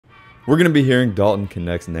We're going to be hearing Dalton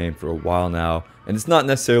Knecht's name for a while now, and it's not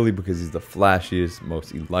necessarily because he's the flashiest,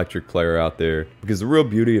 most electric player out there, because the real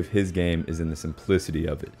beauty of his game is in the simplicity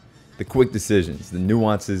of it. The quick decisions, the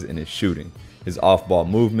nuances in his shooting, his off-ball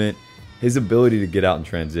movement, his ability to get out in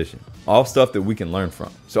transition. All stuff that we can learn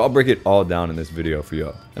from. So I'll break it all down in this video for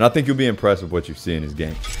y'all, and I think you'll be impressed with what you see in his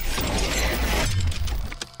game.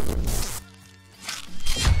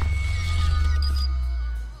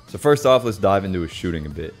 So first off, let's dive into his shooting a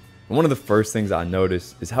bit. And one of the first things I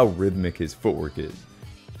notice is how rhythmic his footwork is.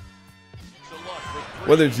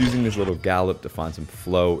 Whether it's using this little gallop to find some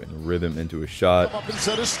flow and rhythm into his shot,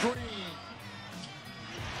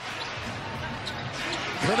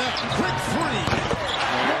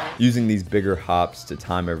 using these bigger hops to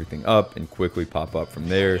time everything up and quickly pop up from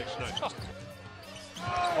there,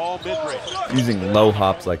 using low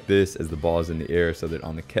hops like this as the ball is in the air so that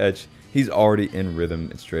on the catch, he's already in rhythm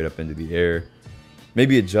and straight up into the air.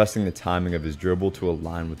 Maybe adjusting the timing of his dribble to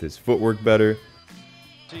align with his footwork better.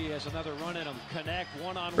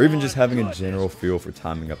 Or even just having a general feel for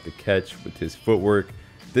timing up the catch with his footwork.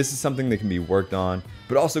 This is something that can be worked on,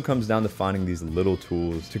 but also comes down to finding these little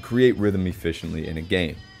tools to create rhythm efficiently in a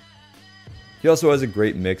game. He also has a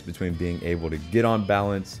great mix between being able to get on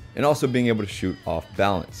balance and also being able to shoot off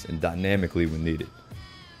balance and dynamically when needed.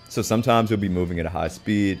 So sometimes he'll be moving at a high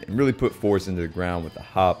speed and really put force into the ground with a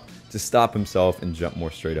hop to stop himself and jump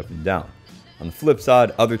more straight up and down. On the flip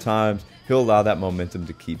side, other times he'll allow that momentum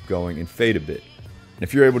to keep going and fade a bit. And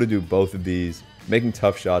if you're able to do both of these, making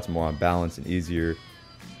tough shots more on balance and easier,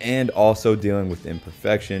 and also dealing with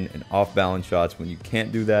imperfection and off-balance shots when you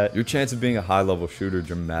can't do that, your chance of being a high-level shooter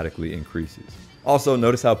dramatically increases. Also,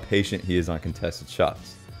 notice how patient he is on contested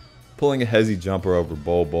shots. Pulling a hezzy jumper over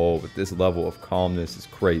Bol with this level of calmness is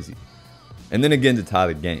crazy. And then again to tie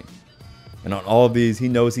the game. And on all of these, he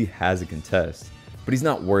knows he has a contest, but he's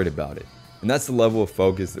not worried about it. And that's the level of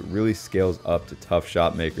focus that really scales up to tough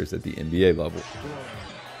shot makers at the NBA level.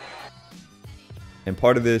 And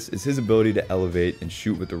part of this is his ability to elevate and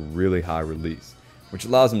shoot with a really high release, which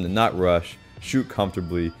allows him to not rush, shoot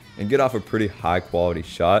comfortably, and get off a pretty high quality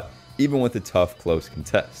shot, even with a tough close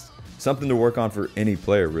contest. Something to work on for any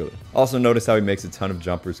player really. Also notice how he makes a ton of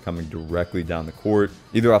jumpers coming directly down the court,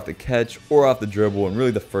 either off the catch or off the dribble in really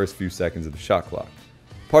the first few seconds of the shot clock.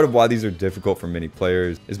 Part of why these are difficult for many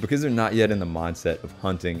players is because they're not yet in the mindset of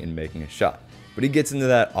hunting and making a shot. But he gets into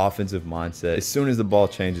that offensive mindset as soon as the ball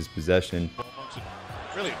changes possession.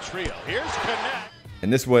 Really a trio. Here's Knecht.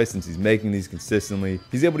 And this way, since he's making these consistently,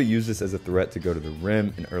 he's able to use this as a threat to go to the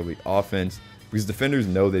rim in early offense because defenders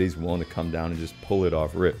know that he's willing to come down and just pull it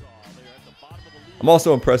off rip. I'm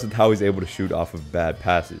also impressed with how he's able to shoot off of bad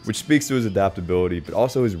passes, which speaks to his adaptability, but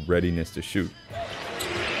also his readiness to shoot.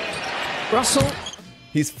 Russell.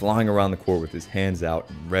 He's flying around the court with his hands out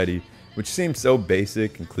and ready, which seems so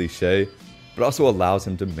basic and cliche, but also allows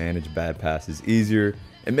him to manage bad passes easier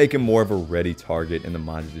and make him more of a ready target in the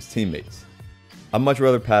minds of his teammates. I'd much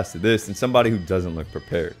rather pass to this than somebody who doesn't look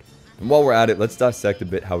prepared. And while we're at it, let's dissect a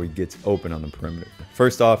bit how he gets open on the perimeter.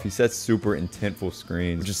 First off, he sets super intentful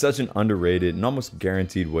screens, which is such an underrated and almost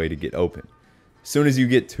guaranteed way to get open. As soon as you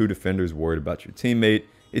get two defenders worried about your teammate,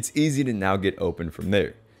 it's easy to now get open from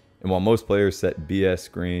there. And while most players set BS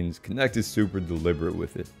screens, Knecht is super deliberate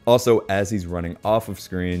with it. Also, as he's running off of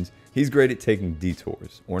screens, he's great at taking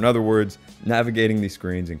detours, or in other words, navigating these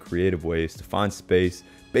screens in creative ways to find space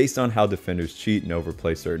based on how defenders cheat and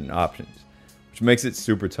overplay certain options, which makes it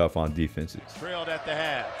super tough on defenses. Trailed at the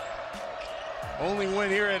half. Only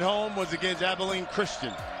win here at home was against Abilene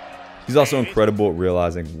Christian. He's also incredible at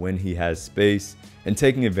realizing when he has space and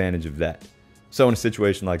taking advantage of that. So in a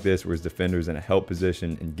situation like this where his defender's in a help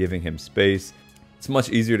position and giving him space, it's much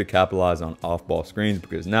easier to capitalize on off-ball screens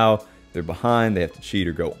because now they're behind, they have to cheat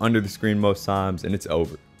or go under the screen most times, and it's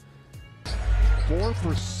over. 4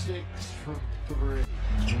 for 6 from 3.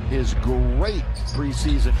 His great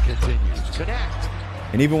preseason continues. Knecht.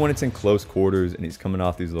 And even when it's in close quarters and he's coming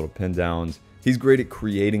off these little pin downs, he's great at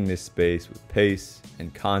creating this space with pace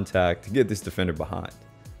and contact to get this defender behind.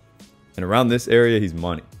 And around this area, he's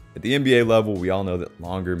money. At the NBA level, we all know that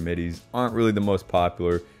longer middies aren't really the most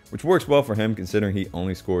popular, which works well for him considering he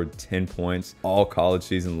only scored 10 points all college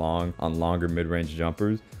season long on longer mid-range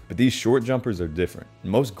jumpers. But these short jumpers are different.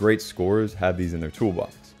 Most great scorers have these in their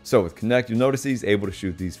toolbox. So with Knecht, you'll notice he's able to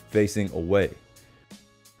shoot these facing away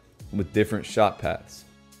with different shot paths,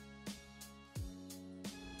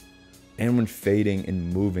 and when fading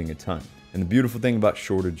and moving a ton. And the beautiful thing about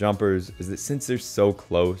shorter jumpers is that since they're so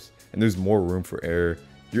close and there's more room for error,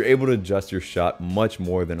 you're able to adjust your shot much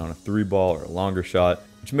more than on a 3-ball or a longer shot,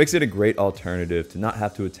 which makes it a great alternative to not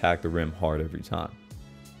have to attack the rim hard every time.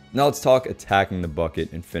 Now let's talk attacking the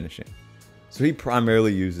bucket and finishing. So he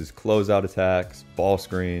primarily uses closeout attacks, ball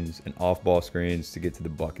screens, and off-ball screens to get to the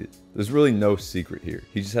bucket. There's really no secret here.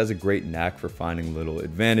 He just has a great knack for finding little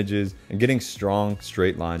advantages and getting strong,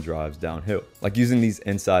 straight line drives downhill. Like using these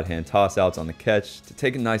inside hand toss-outs on the catch to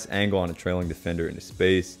take a nice angle on a trailing defender into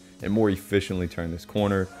space and more efficiently turn this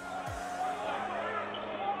corner.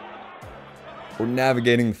 Or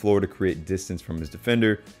navigating the floor to create distance from his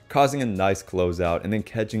defender, causing a nice closeout, and then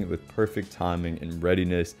catching it with perfect timing and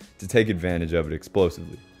readiness to take advantage of it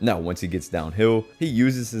explosively. Now, once he gets downhill, he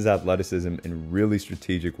uses his athleticism in really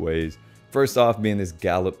strategic ways. First off being this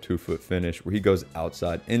gallop 2-foot finish where he goes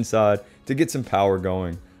outside inside to get some power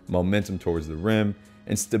going, momentum towards the rim,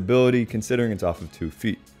 and stability considering it's off of 2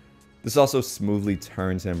 feet. This also smoothly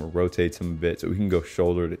turns him or rotates him a bit so he can go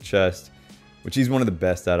shoulder to chest, which he's one of the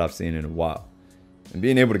best at I've seen in a while. And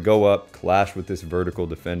being able to go up, clash with this vertical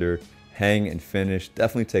defender, hang and finish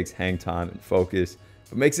definitely takes hang time and focus,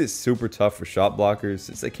 but makes it super tough for shot blockers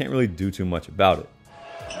since they can't really do too much about it.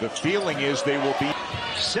 The feeling is they will be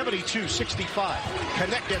 72-65.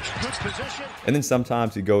 Knecht gets good position. And then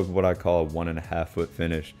sometimes he goes with what I call a 1.5 foot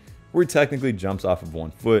finish, where he technically jumps off of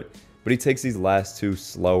 1 foot, but he takes these last 2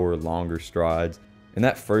 slower, longer strides, and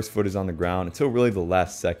that first foot is on the ground until really the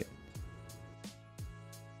last second.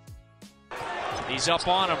 He's up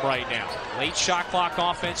on him right now. Late shot clock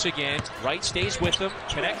offense again. Wright stays with him.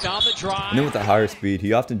 Knecht on the drive. And then with the higher speed,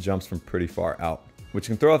 he often jumps from pretty far out, which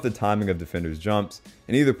can throw off the timing of defenders' jumps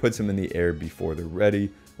and either puts them in the air before they're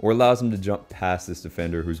ready or allows them to jump past this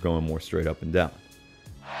defender who's going more straight up and down.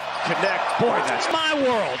 Knecht, boy, that's my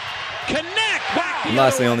world. Knecht back. And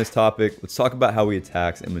lastly on this topic, let's talk about how he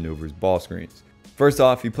attacks and maneuvers ball screens. First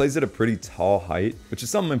off, he plays at a pretty tall height, which is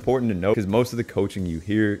something important to note because most of the coaching you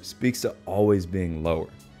hear speaks to always being lower.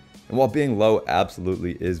 And while being low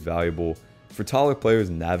absolutely is valuable, for taller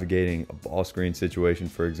players navigating a ball screen situation,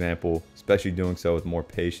 for example, especially doing so with more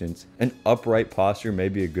patience, an upright posture may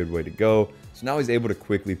be a good way to go. So now he's able to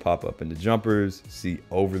quickly pop up into jumpers, see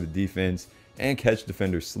over the defense, and catch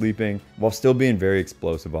defenders sleeping while still being very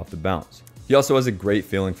explosive off the bounce. He also has a great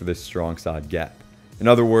feeling for this strong side gap. In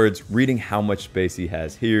other words, reading how much space he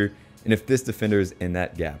has here and if this defender is in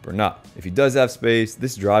that gap or not. If he does have space,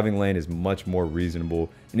 this driving lane is much more reasonable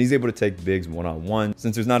and he's able to take bigs one-on-one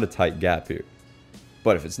since there's not a tight gap here.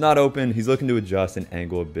 But if it's not open, he's looking to adjust and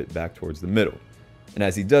angle a bit back towards the middle. And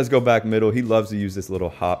as he does go back middle, he loves to use this little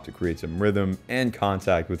hop to create some rhythm and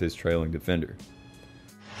contact with his trailing defender.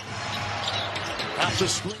 Out the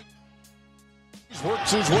screen.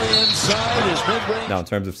 Works his way inside his mid-range. Now in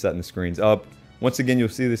terms of setting the screens up, once again, you'll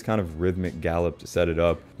see this kind of rhythmic gallop to set it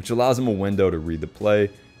up, which allows him a window to read the play,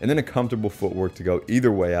 and then a comfortable footwork to go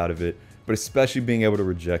either way out of it, but especially being able to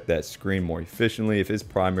reject that screen more efficiently if his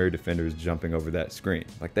primary defender is jumping over that screen,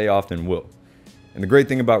 like they often will. And the great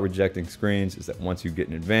thing about rejecting screens is that once you get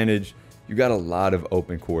an advantage, you got a lot of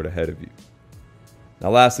open court ahead of you. Now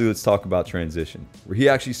lastly, let's talk about transition, where he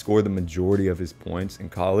actually scored the majority of his points in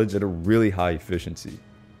college at a really high efficiency.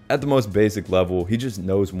 At the most basic level, he just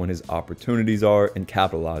knows when his opportunities are and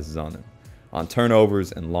capitalizes on them. On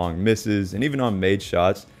turnovers and long misses, and even on made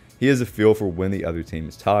shots, he has a feel for when the other team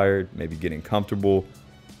is tired, maybe getting comfortable,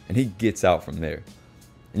 and he gets out from there.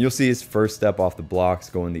 And you'll see his first step off the blocks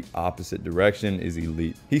going the opposite direction is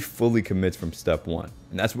elite. He fully commits from step one,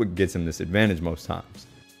 and that's what gets him this advantage most times.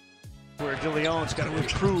 Where DeLeon's got to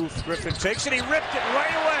improve. Griffin takes it, he ripped it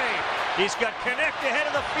right away. He's got Knecht ahead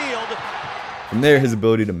of the field. From there, his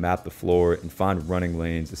ability to map the floor and find running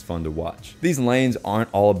lanes is fun to watch. These lanes aren't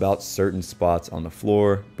all about certain spots on the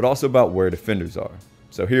floor, but also about where defenders are.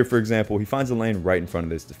 So here, for example, he finds a lane right in front of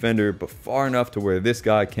this defender, but far enough to where this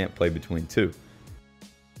guy can't play between two.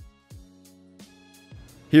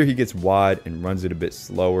 Here he gets wide and runs it a bit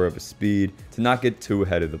slower of a speed to not get too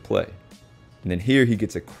ahead of the play. And then here he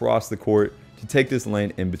gets across the court to take this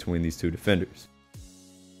lane in between these two defenders.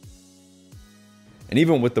 And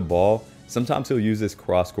even with the ball, sometimes he'll use this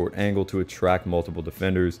cross-court angle to attract multiple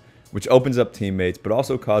defenders, which opens up teammates but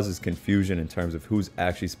also causes confusion in terms of who's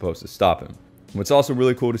actually supposed to stop him. And what's also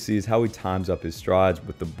really cool to see is how he times up his strides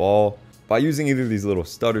with the ball by using either these little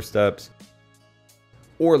stutter steps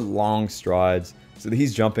or long strides so that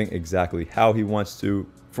he's jumping exactly how he wants to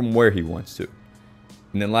from where he wants to.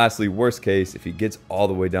 And then lastly, worst case, if he gets all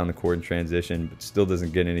the way down the court in transition but still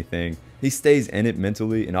doesn't get anything, he stays in it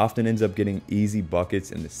mentally and often ends up getting easy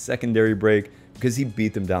buckets in the secondary break because he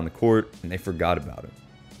beat them down the court and they forgot about him.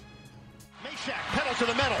 Meshack, pedal to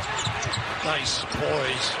the metal. Nice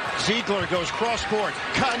poise. Ziegler goes cross court.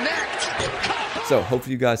 Knecht. So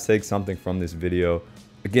hopefully you guys take something from this video.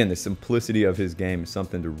 Again, the simplicity of his game is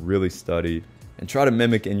something to really study. and try to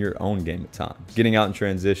mimic in your own game at times. Getting out in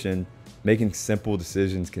transition, making simple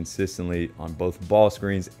decisions consistently on both ball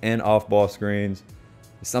screens and off ball screens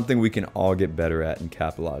is something we can all get better at and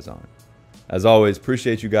capitalize on. As always,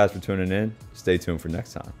 appreciate you guys for tuning in. Stay tuned for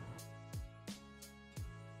next time.